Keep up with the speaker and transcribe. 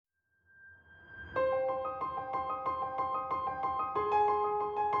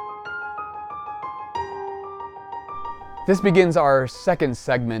This begins our second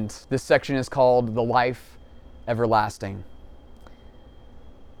segment. This section is called The Life Everlasting.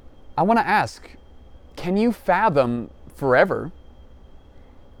 I want to ask, can you fathom forever?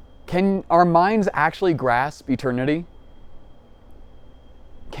 Can our minds actually grasp eternity?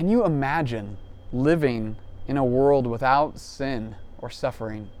 Can you imagine living in a world without sin or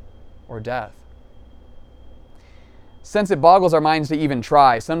suffering or death? Since it boggles our minds to even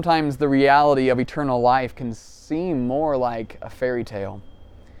try, sometimes the reality of eternal life can seem more like a fairy tale.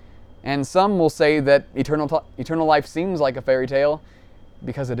 And some will say that eternal life seems like a fairy tale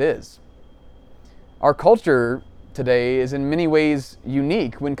because it is. Our culture today is in many ways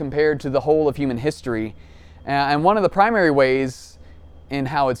unique when compared to the whole of human history. And one of the primary ways in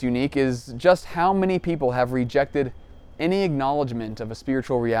how it's unique is just how many people have rejected any acknowledgement of a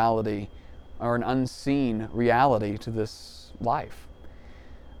spiritual reality or an unseen reality to this life.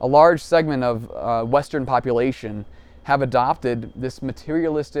 A large segment of Western population have adopted this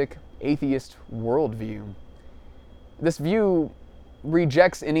materialistic, atheist worldview. This view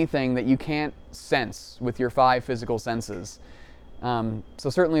rejects anything that you can't sense with your five physical senses. So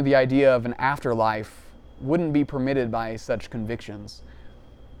certainly the idea of an afterlife wouldn't be permitted by such convictions.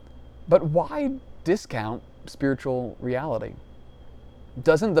 But why discount spiritual reality?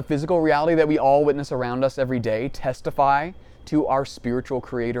 Doesn't the physical reality that we all witness around us every day testify to our spiritual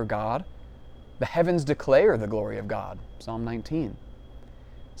creator God? The heavens declare the glory of God, Psalm 19.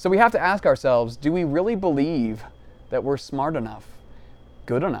 So we have to ask ourselves, do we really believe that we're smart enough,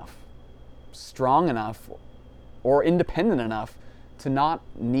 good enough, strong enough, or independent enough to not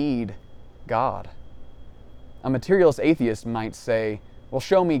need God? A materialist atheist might say, well,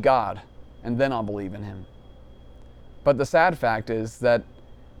 show me God, and then I'll believe in Him. But the sad fact is that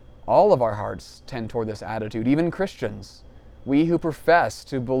all of our hearts tend toward this attitude, even Christians. We who profess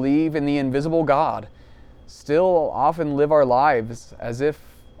to believe in the invisible God still often live our lives as if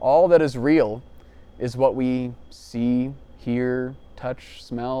all that is real is what we see, hear, touch,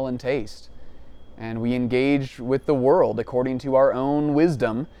 smell, and taste. And we engage with the world according to our own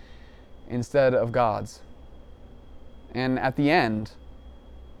wisdom instead of God's. And at the end,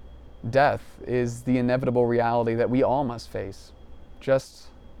 death is the inevitable reality that we all must face, just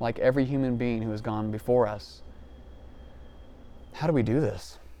like every human being who has gone before us. How do we do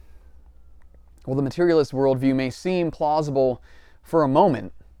this? Well, the materialist worldview may seem plausible for a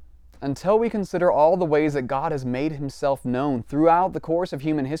moment until we consider all the ways that God has made Himself known throughout the course of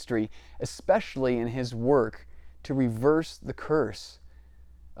human history, especially in His work to reverse the curse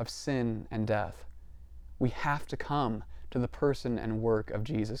of sin and death. We have to come to the person and work of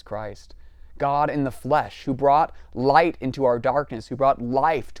Jesus Christ, God in the flesh, who brought light into our darkness, who brought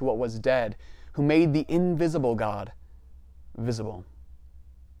life to what was dead, who made the invisible God visible.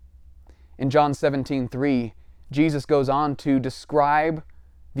 In John 17:3, Jesus goes on to describe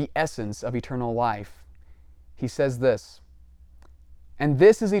the essence of eternal life. He says this, "And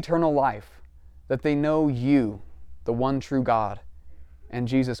this is eternal life, that they know you, the one true God, and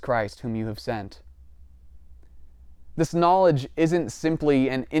Jesus Christ, whom you have sent." This knowledge isn't simply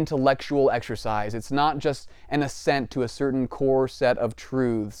an intellectual exercise. It's not just an assent to a certain core set of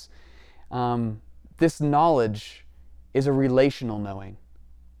truths. This knowledge is a relational knowing.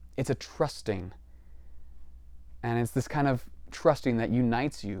 It's a trusting. And it's this kind of trusting that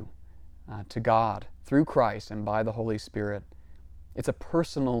unites you to God through Christ and by the Holy Spirit. It's a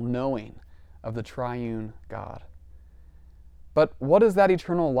personal knowing of the triune God. But what does that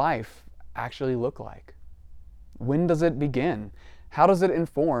eternal life actually look like? When does it begin? How does it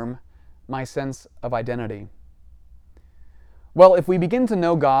inform my sense of identity? Well, if we begin to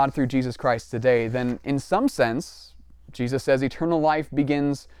know God through Jesus Christ today, then in some sense, Jesus says eternal life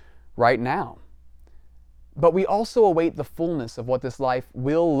begins right now. But we also await the fullness of what this life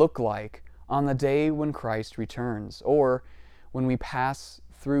will look like on the day when Christ returns, or when we pass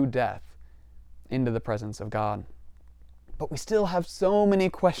through death into the presence of God. But we still have so many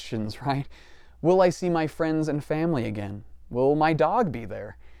questions, right? Will I see my friends and family again? Will my dog be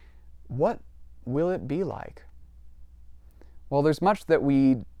there? What will it be like? Well, there's much that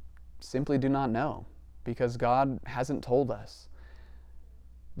we simply do not know because God hasn't told us.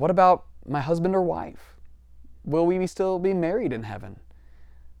 What about my husband or wife? Will we still be married in heaven?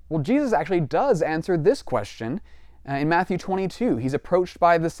 Well, Jesus actually does answer this question in Matthew 22. He's approached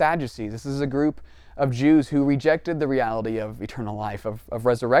by the Sadducees. This is a group of Jews who rejected the reality of eternal life, of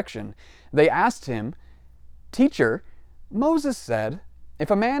resurrection. They asked him, "Teacher, Moses said, if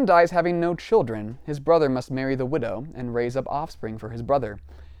a man dies having no children, his brother must marry the widow and raise up offspring for his brother.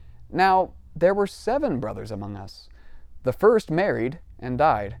 Now, there were 7 brothers among us. The first married and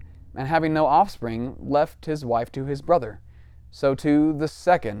died, and having no offspring, left his wife to his brother. So too the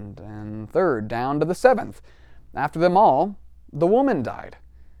second and third, down to the seventh. After them all, the woman died.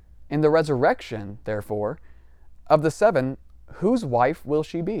 In the resurrection, therefore, of the seven, whose wife will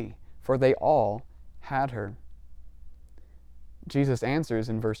she be? For they all had her. Jesus answers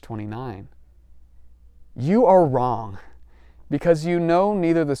in verse 29, "You are wrong, because you know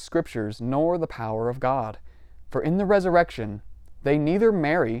neither the Scriptures nor the power of God. For in the resurrection they neither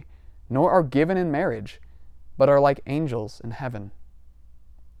marry nor are given in marriage, but are like angels in heaven."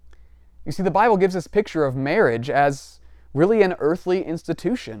 You see, the Bible gives this picture of marriage as really an earthly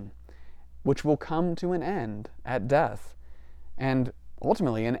institution, which will come to an end at death. And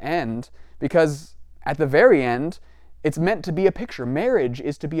ultimately an end, because at the very end, it's meant to be a picture. Marriage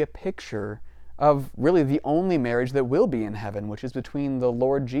is to be a picture of really the only marriage that will be in heaven, which is between the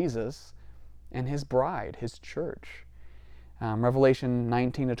Lord Jesus and his bride, his church. Revelation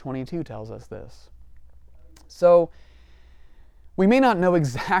 19-22 tells us this. So, we may not know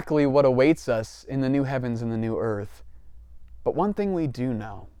exactly what awaits us in the new heavens and the new earth, but one thing we do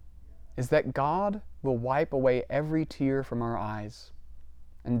know is that God will wipe away every tear from our eyes,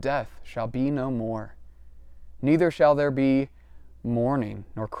 and death shall be no more. Neither shall there be mourning,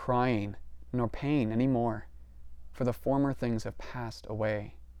 nor crying, nor pain any more, for the former things have passed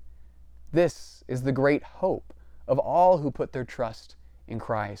away. This is the great hope of all who put their trust in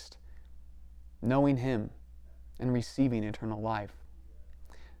Christ, knowing him and receiving eternal life.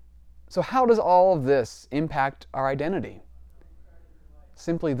 So how does all of this impact our identity?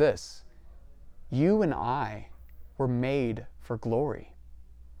 Simply this: you and I were made for glory.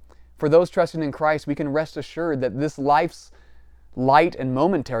 For those trusting in Christ, we can rest assured that this life's light and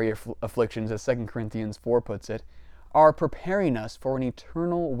momentary afflictions, as 2 Corinthians 4 puts it, are preparing us for an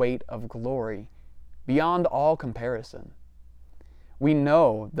eternal weight of glory beyond all comparison. We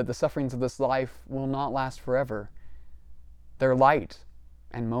know that the sufferings of this life will not last forever. They're light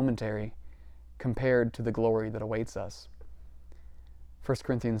and momentary compared to the glory that awaits us. 1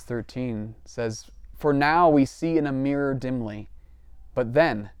 Corinthians 13 says, "For now we see in a mirror dimly, but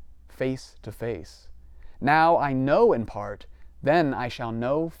then face to face. Now I know in part, then I shall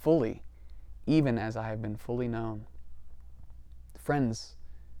know fully, even as I have been fully known." Friends,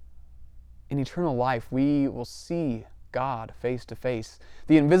 in eternal life, we will see God face to face.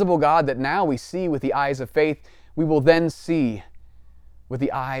 The invisible God that now we see with the eyes of faith, we will then see with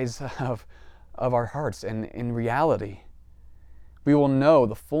the eyes of our hearts and in reality. We will know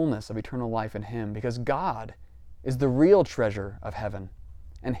the fullness of eternal life in him, because God is the real treasure of heaven,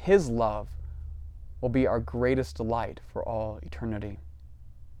 and his love will be our greatest delight for all eternity.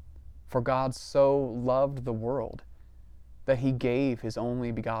 For God so loved the world that he gave his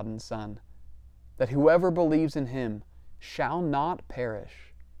only begotten Son, that whoever believes in him shall not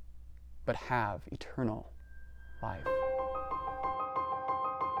perish, but have eternal life.